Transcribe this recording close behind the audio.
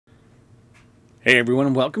Hey everyone,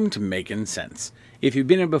 and welcome to Making Sense. If you've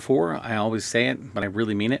been here before, I always say it, but I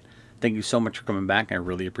really mean it. Thank you so much for coming back. I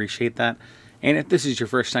really appreciate that. And if this is your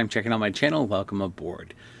first time checking out my channel, welcome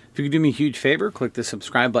aboard. If you could do me a huge favor, click the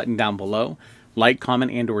subscribe button down below. Like, comment,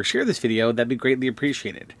 and or share this video. That'd be greatly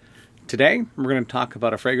appreciated. Today, we're going to talk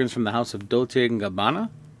about a fragrance from the house of Dolce Gabbana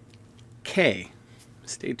K.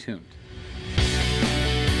 Stay tuned.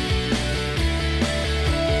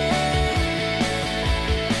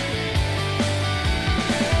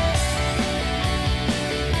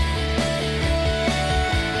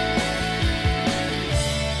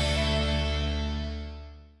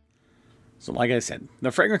 So like I said,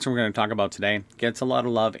 the fragrance we're going to talk about today gets a lot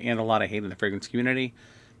of love and a lot of hate in the fragrance community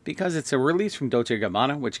because it's a release from Dolce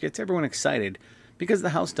Gabbana, which gets everyone excited because the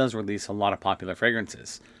house does release a lot of popular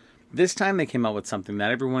fragrances. This time they came out with something that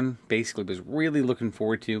everyone basically was really looking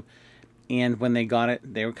forward to, and when they got it,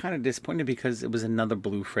 they were kind of disappointed because it was another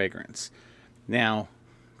blue fragrance. Now,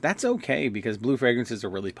 that's okay because blue fragrances are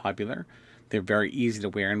really popular. They're very easy to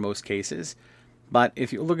wear in most cases, but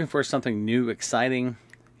if you're looking for something new, exciting,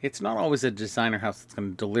 it's not always a designer house that's going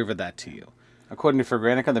to deliver that to you. According to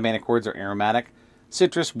Frag Comm, the main accords are aromatic,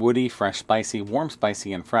 citrus, woody, fresh, spicy, warm,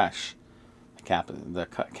 spicy, and fresh. The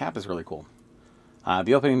cap is really cool.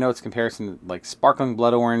 The opening notes comparison like sparkling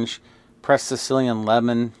blood orange, pressed Sicilian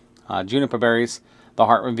lemon, juniper berries. The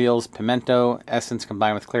heart reveals pimento, essence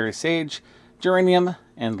combined with clary sage, geranium,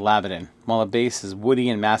 and lavandin, while the base is woody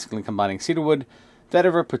and masculine combining cedarwood,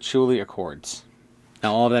 vetiver, patchouli accords.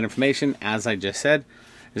 Now all of that information, as I just said,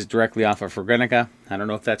 is directly off of Frag Comm. I don't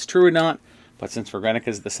know if that's true or not, but since Frag Comm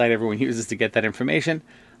is the site everyone uses to get that information,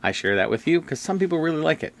 I share that with you because some people really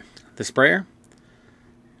like it. The sprayer,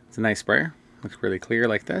 it's a nice sprayer. Looks really clear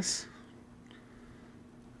like this.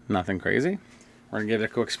 Nothing crazy. We're going to give it a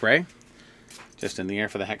quick spray. Just in the air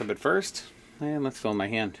for the heck of it first. And let's fill my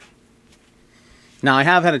hand. Now I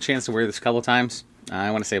have had a chance to wear this a couple times. I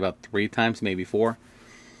want to say about 3 times, maybe 4.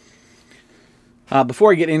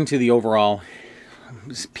 Before I get into the overall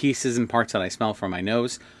pieces and parts that I smell from my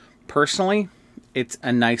nose, personally, it's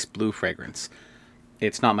a nice blue fragrance.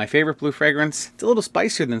 It's not my favorite blue fragrance. It's a little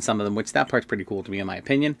spicier than some of them, which that part's pretty cool to me in my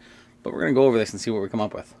opinion. But we're going to go over this and see what we come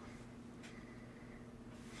up with.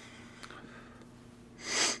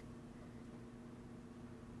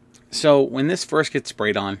 So when this first gets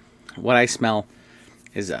sprayed on, what I smell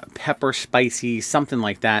is a pepper, spicy, something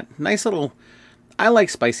like that. Nice little, I like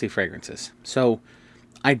spicy fragrances. So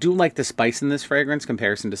I do like the spice in this fragrance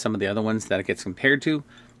comparison to some of the other ones that it gets compared to.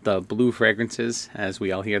 The blue fragrances, as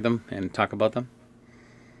we all hear them and talk about them.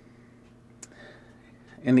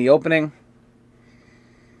 In the opening,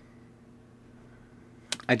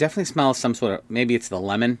 I definitely smell some sort of, maybe it's the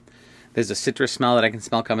lemon. There's a citrus smell that I can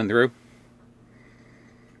smell coming through.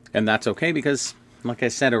 And that's okay because, like I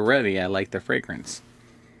said already, I like the fragrance.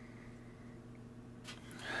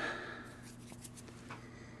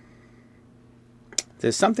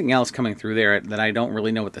 There's something else coming through there that I don't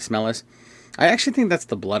really know what the smell is. I actually think that's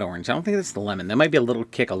the blood orange. I don't think that's the lemon. There might be a little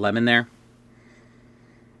kick of lemon there.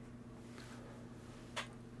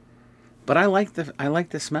 But I like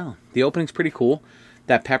the smell. The opening's pretty cool.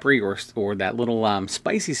 That peppery or that little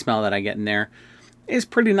spicy smell that I get in there is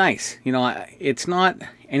pretty nice. You know, it's not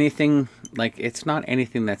anything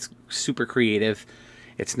that's super creative.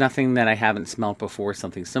 It's nothing that I haven't smelled before,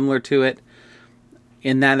 something similar to it.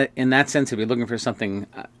 In that sense, if you're looking for something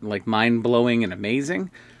like mind-blowing and amazing,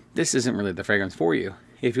 this isn't really the fragrance for you.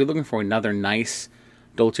 If you're looking for another nice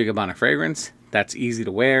Dolce Gabbana fragrance that's easy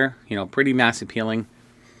to wear, you know, pretty mass appealing,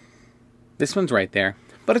 this one's right there.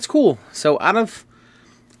 But it's cool. So out of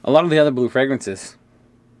a lot of the other blue fragrances,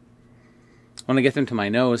 when I get them to my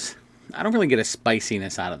nose, I don't really get a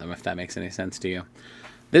spiciness out of them, if that makes any sense to you.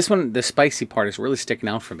 This one, the spicy part is really sticking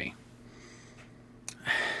out for me.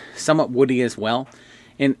 Somewhat woody as well.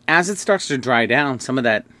 And as it starts to dry down, some of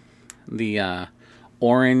that, the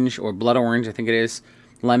orange or blood orange, I think it is,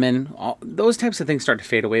 lemon, those types of things start to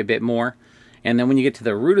fade away a bit more. And then when you get to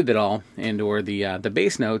the root of it all, and or the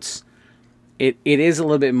base notes, it is a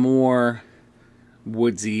little bit more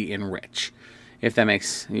woodsy and rich. If that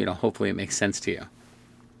makes, you know, hopefully it makes sense to you.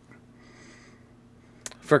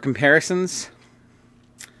 For comparisons,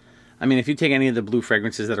 I mean, if you take any of the blue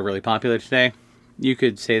fragrances that are really popular today, you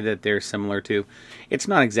could say that they're similar to. It's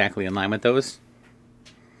not exactly in line with those.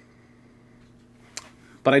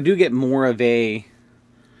 But I do get more of a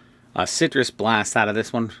citrus blast out of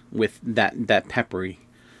this one with that peppery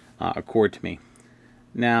accord to me.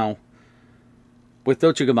 Now, with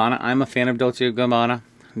Dolce Gabbana, I'm a fan of Dolce Gabbana.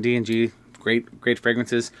 D&G, great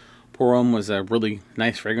fragrances. Pour Homme was a really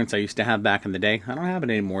nice fragrance I used to have back in the day. I don't have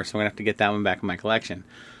it anymore, so I'm going to have to get that one back in my collection.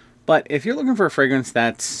 But if you're looking for a fragrance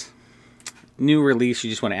that's new release, you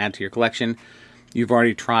just want to add to your collection, you've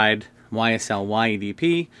already tried YSL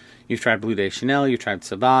YEDP, you've tried Bleu de Chanel, you've tried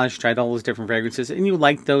Sauvage, tried all those different fragrances, and you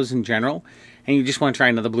like those in general, and you just want to try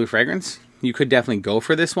another blue fragrance, you could definitely go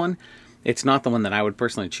for this one. It's not the one that I would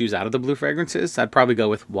personally choose out of the blue fragrances. I'd probably go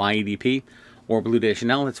with YEDP or Bleu de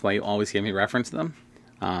Chanel. That's why you always hear me reference them.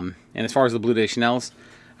 And as far as the Bleu de Chanels,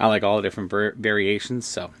 I like all the different variations,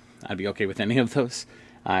 so I'd be okay with any of those.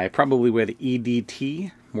 I probably wear the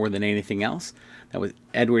EDT more than anything else. That was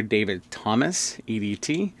Edward David Thomas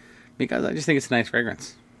EDT, because I just think it's a nice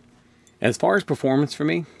fragrance. As far as performance for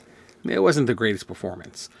me, it wasn't the greatest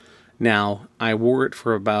performance. Now, I wore it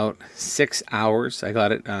for about 6 hours. I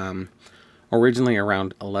got it originally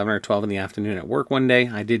around 11 or 12 in the afternoon at work one day.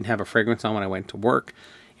 I didn't have a fragrance on when I went to work,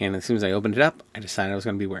 and as soon as I opened it up, I decided I was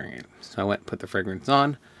going to be wearing it. So I went and put the fragrance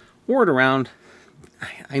on, wore it around.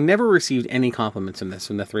 I never received any compliments on this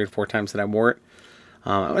from the 3 or 4 times that I wore it.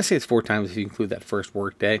 I would say it's 4 times if you include that first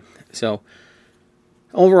work day. So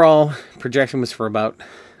overall, projection was for about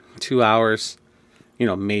 2 hours,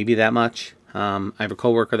 maybe that much. I have a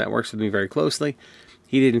coworker that works with me very closely.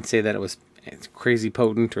 He didn't say that it's crazy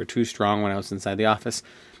potent or too strong when I was inside the office.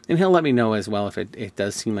 And he'll let me know as well if it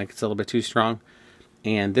does seem like it's a little bit too strong.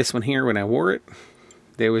 And this one here, when I wore it,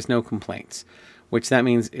 there was no complaints. Which that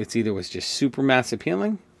means it's either was just super mass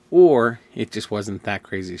appealing or it just wasn't that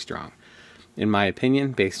crazy strong. In my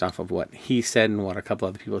opinion, based off of what he said and what a couple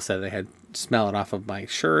other people said, they had smell it off of my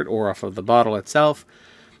shirt or off of the bottle itself.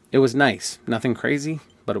 It was nice. Nothing crazy,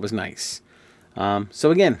 but it was nice.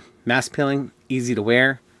 So again, mass appealing, easy to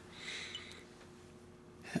wear.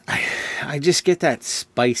 I just get that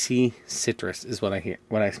spicy citrus is what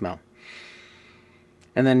I smell.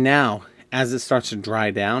 And then now, as it starts to dry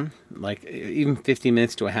down, like even 50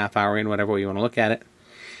 minutes to a half hour in, whatever way you want to look at it,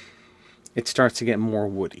 it starts to get more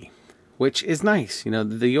woody, which is nice.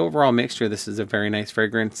 The overall mixture, this is a very nice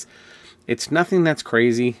fragrance. It's nothing that's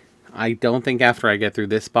crazy. I don't think after I get through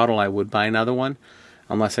this bottle, I would buy another one,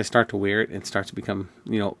 unless I start to wear it and start to become,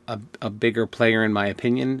 a bigger player in my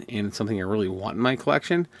opinion, and something I really want in my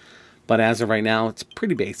collection. But as of right now, it's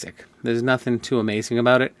pretty basic. There's nothing too amazing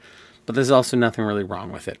about it. But there's also nothing really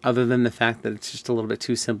wrong with it, other than the fact that it's just a little bit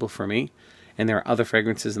too simple for me, and there are other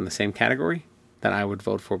fragrances in the same category that I would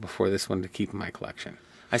vote for before this one to keep in my collection.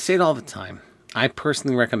 I say it all the time. I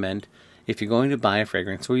personally recommend, if you're going to buy a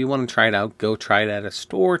fragrance or you want to try it out, go try it at a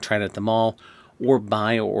store, try it at the mall, or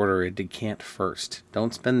buy or order a decant first.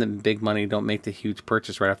 Don't spend the big money, don't make the huge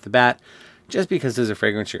purchase right off the bat, just because there's a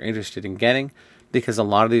fragrance you're interested in getting, because a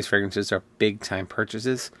lot of these fragrances are big-time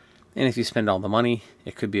purchases. And if you spend all the money,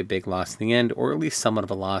 it could be a big loss in the end, or at least somewhat of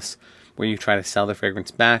a loss where you try to sell the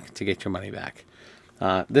fragrance back to get your money back.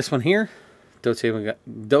 This one here, Dolce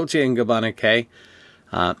Gabbana K.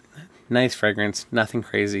 Nice fragrance, nothing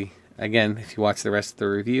crazy. Again, if you watch the rest of the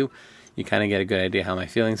review, you kind of get a good idea how my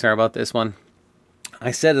feelings are about this one.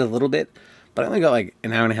 I said it a little bit, but I only got like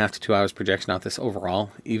an hour and a half to 2 hours projection off this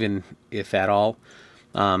overall, even if at all.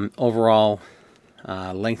 Overall,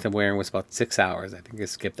 length of wearing was about 6 hours. I think I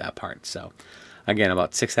skipped that part. So again,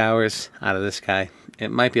 about 6 hours out of this guy.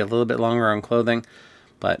 It might be a little bit longer on clothing,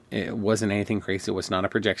 but it wasn't anything crazy. It was not a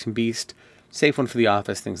projection beast. Safe one for the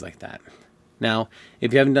office, things like that. Now,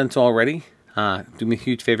 if you haven't done so already, do me a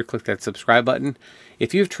huge favor, click that subscribe button.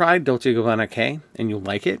 If you've tried Dolce Gabbana K and you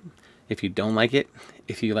like it, if you don't like it,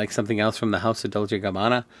 if you like something else from the house of Dolce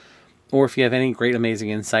Gabbana, or if you have any great amazing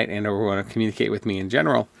insight and or want to communicate with me in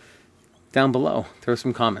general, down below, throw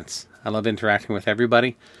some comments. I love interacting with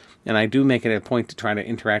everybody, and I do make it a point to try to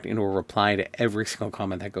interact and or reply to every single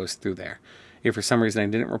comment that goes through there. If for some reason I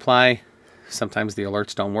didn't reply, sometimes the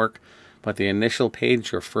alerts don't work, but the initial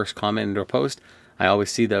page, your first comment or post, I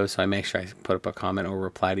always see those, so I make sure I put up a comment or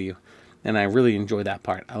reply to you, and I really enjoy that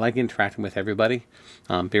part. I like interacting with everybody.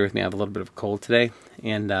 Bear with me, I have a little bit of a cold today,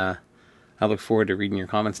 and I look forward to reading your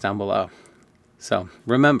comments down below. So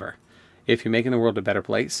remember, if you're making the world a better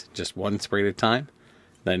place, just one spray at a time,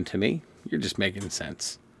 then to me, you're just making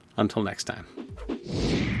sense. Until next time.